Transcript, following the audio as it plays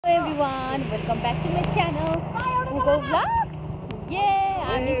Hello everyone, welcome back to my channel. PuGau vlog. Yeah,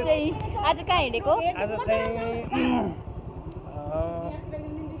 हामी चाहिँ आज कहाँ हिँडेको? आज चाहिँ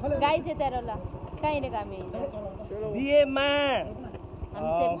गाई चाहिँ तेरो ल कहाँ हिँडेको हामी? बिएमा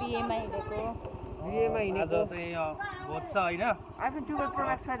हामी चाहिँ बिएमा हिँडेको. आज चाहिँ भोज छ हैन? आइफोन 12 प्रो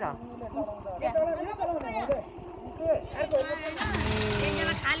म्याक्स छैन?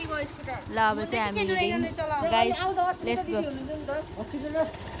 ल अब चाहिँ हामी guys let's go.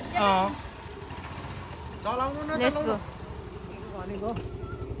 Let's go.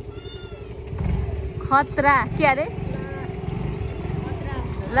 खतरा के अरे?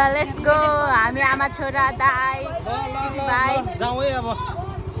 ल लेट्स गो. हामी आमा छोरा दाइ भाइ जाऊ है अब.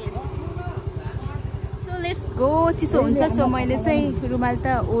 So let's go. चिसो हुन्छ सो मैले चाहिँ रुमाल त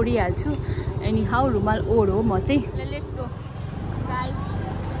ओढिहाल्छु. एनी हाउ रुमाल ओढो म चाहिँ. Let's go guys.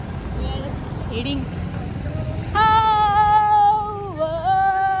 We are हिडिङ.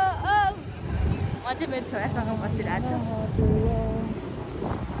 म चाहिँ मेरो छोरासँग बसिरहेको छु.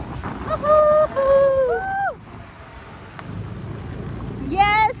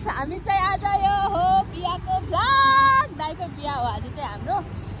 यस हामी चाहिँ आज यो हो बिहाको भ्लग. दाइको बिहा हो आज चाहिँ हाम्रो.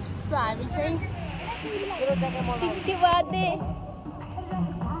 सो हामी चाहिँ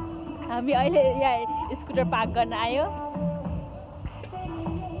हामी अहिले यहाँ स्कुटर पार्क गर्न आयो.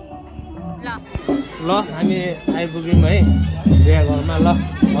 ल हामी आइपुग्यौँ है बिहा घरमा. ल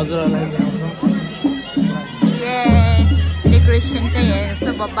हजुरहरूलाई डेकोरेसन चाहिँ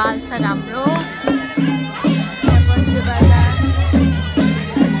यस्तो बबाल छ राम्रो.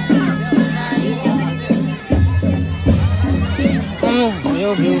 यो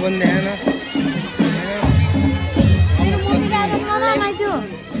भ्यू पनि देखेन.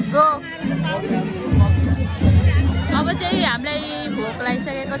 गो. अब चाहिँ हामीलाई भोक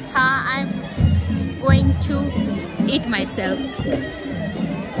लागिसकेको छ. I am going to it myself.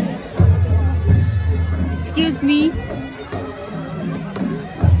 Excuse me.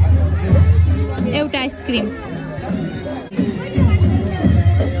 एउटा आइसक्रिम.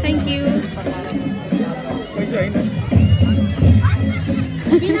 Thank you.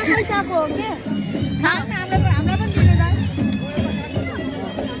 बिना पैसाको हो के? हामीलाई पनि दिनु त.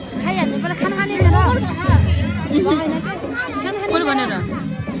 खाइहाल्नु पर्छ. खाना खाने फुल भनेर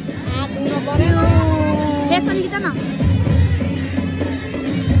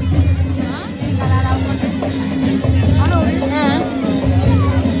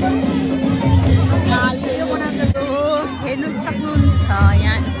हेर्नु सक्नुहुन्छ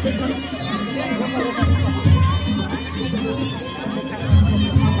यहाँ.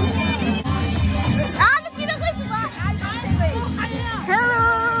 हेलो.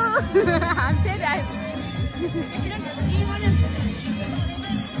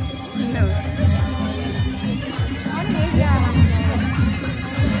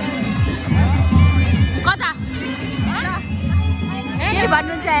 कता ए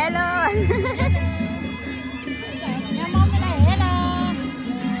भन्नुहुन्छ? हेलो.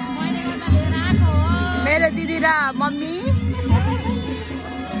 मेरो दिदी र मम्मी.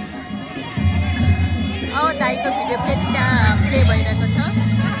 दाइको भिडियो फेरि त्यहाँ प्ले भइरहेको छ.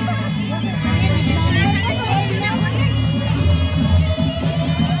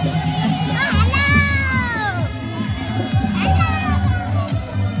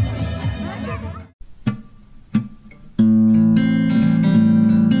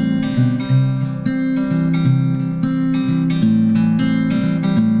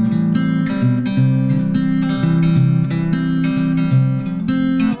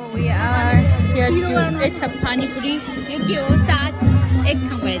 पानीपुरी यो के हो? चाट एक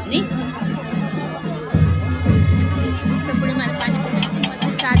ठाउँ गएर नि पुरै मैले पानीपुरी म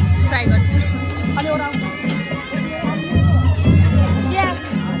चाहिँ चाट ट्राई गर्छु.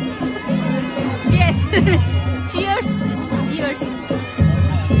 चियर्स. चियर्स.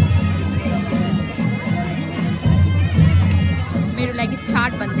 मेरो लागि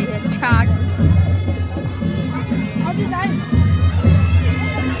चाट भन्दैछ. चाट्स.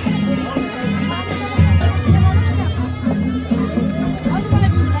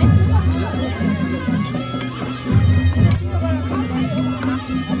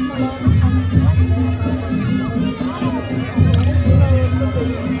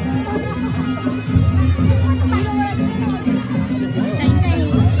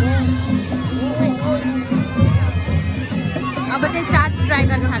 अब चाहिँ चाट ट्राई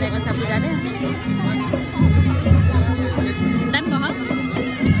गर्न थालेको छ पूजाले. दाम कहाँ?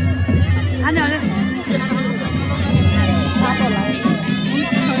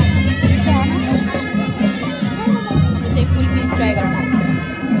 अब चाहिँ फुल क्रिम ट्राई गर्न.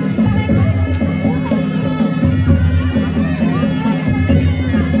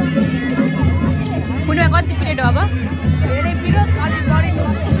 हो अब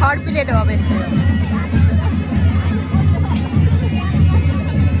थर्ड प्लेट हो अब यसको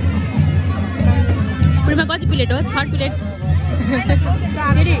पुरीमा कति प्लेट हो थर्ड प्लेट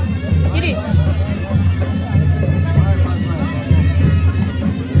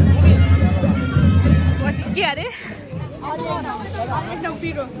के अरे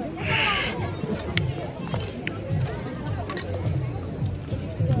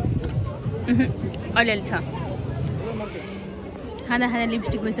अलिअलि छ खाँदा खाँदा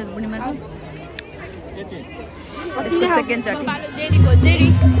लिपस्टिक गइसक्यो पूर्णिमाको यसको सेकेन्ड चट्नी जेरीको जेरी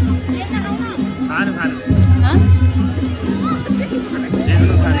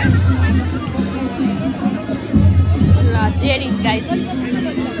ल जेरी गाइज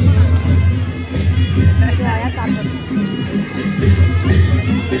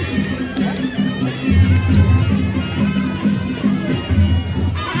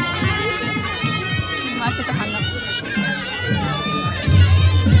मासु त खान्न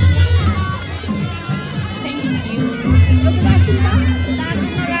थ्याङ्क्यु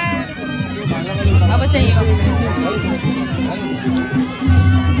अब चाहिँ यो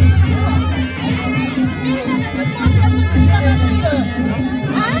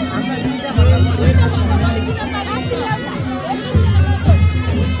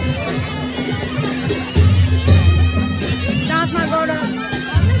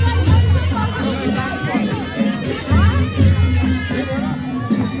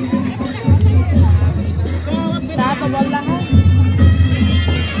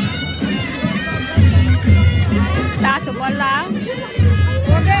तातो बल्ला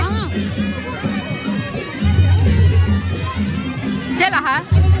चला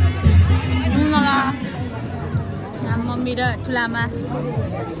मम्मी र ठुलामा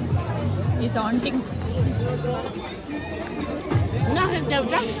is hunting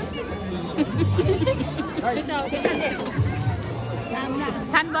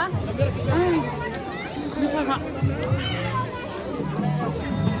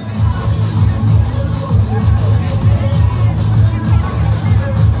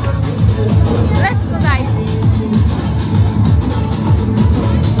Let's go, guys.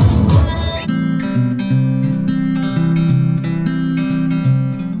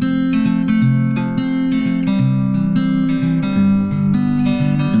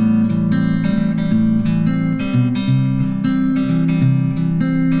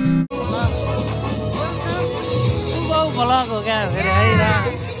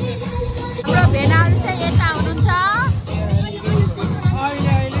 हाम्रो भेनाहरू चाहिँ यता हुनुहुन्छ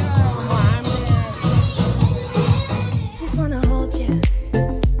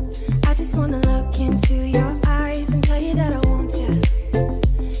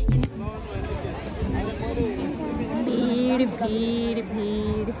भीड़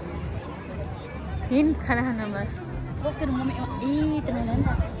भीड़ हिँड खाना खानामा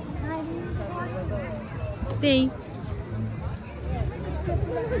त्यही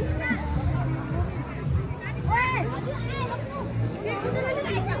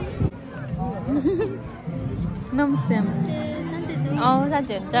नमस्ते नमस्ते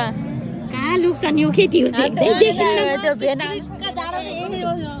साँच्चै हुन्छ कहाँ लुक्छ नि खेती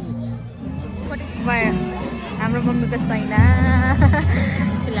हाम्रो मम्मीको सैना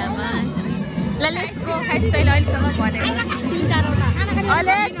ठुलामा ल लेट्स गो हेयरस्टाइल अहिलेसम्म भनेको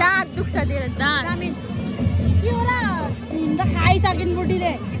अहिले दाँत दुख्छ तेरो दाँत खाइसकिन्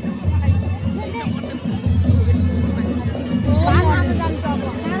बुढीले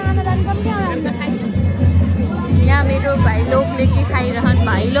यहाँ मेरो भाइ लोगले के खाइरहन्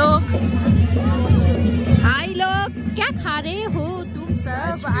भाइ लोग क्या खा रहे हो तुम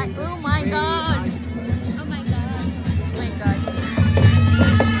सब ओ माय गॉड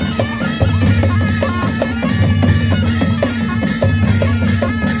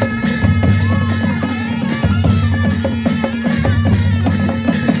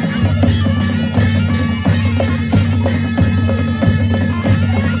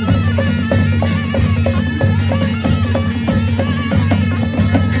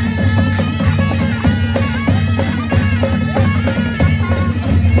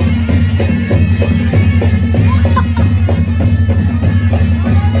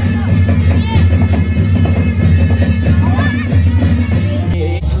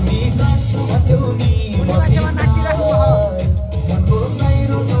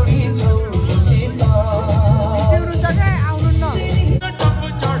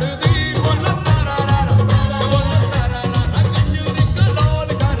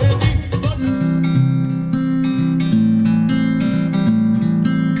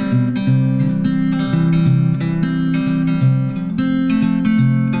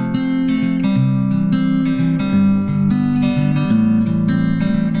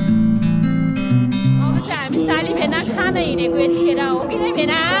बिहान हिँडेको यतिखेर हो कि नै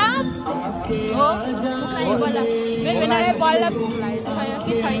भेनास हो बल्ल मेरो भेनालाई बल्ल भोक लागेको छ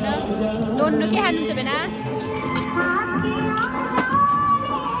कि छैन डोन्नु के खानुहुन्छ भेनास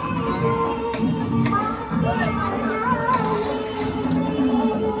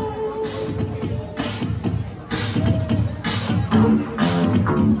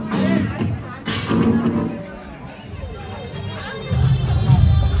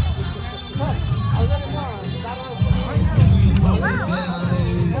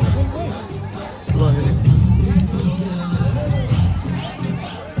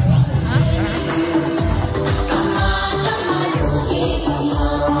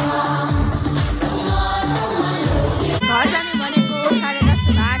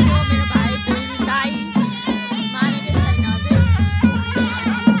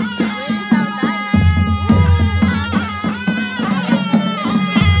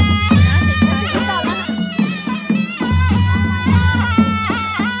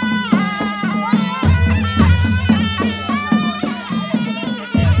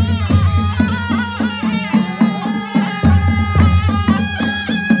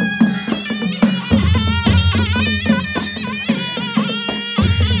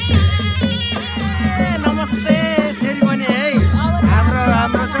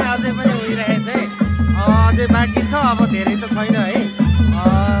बाँकी छ अब धेरै त छैन है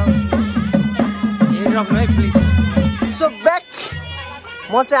हेरिराख्नु है प्लिज सो ब्याक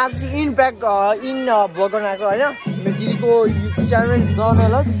म चाहिँ आज इन ब्याक इन भ्लगर आएको होइन मेरो दिदीको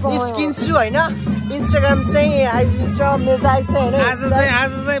निस्किन्छु होइन इन्स्टाग्राम चाहिँ आइदिन्छ मेरो दाइ चाहिँ होइन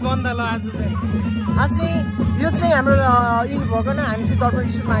आज चाहिँ बन्द ल आज चाहिँ यो चाहिँ हाम्रो इन भ्लगर हामी चाहिँ दर्पण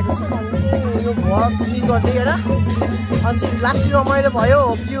स्टुडियोमा आएको छौँ हामीले यो भ्लग इन गर्दै होइन अनि चाहिँ लास्ट रमाइलो भयो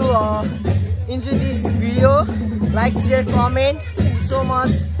hope you enjoy this video, like, share, comment. Thank you so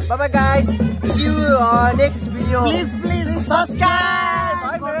much. Bye bye guys. See you next video. Please subscribe.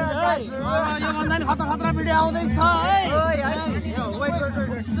 Yo भन्दा नि खतरा भिडियो आउँदै छ है wait.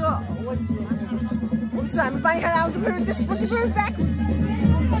 So हामी पानी खान आउँछु फेरि त्यसपछि फेरि ब्याक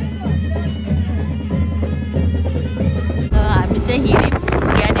हामी चाहिँ हिँड्यौँ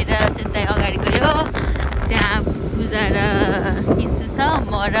यहाँनिर सिधै अगाडि गयो त्यहाँ पूजा र हिंसु छ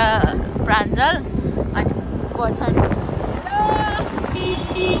म र प्राञ्जल अनि पछाडि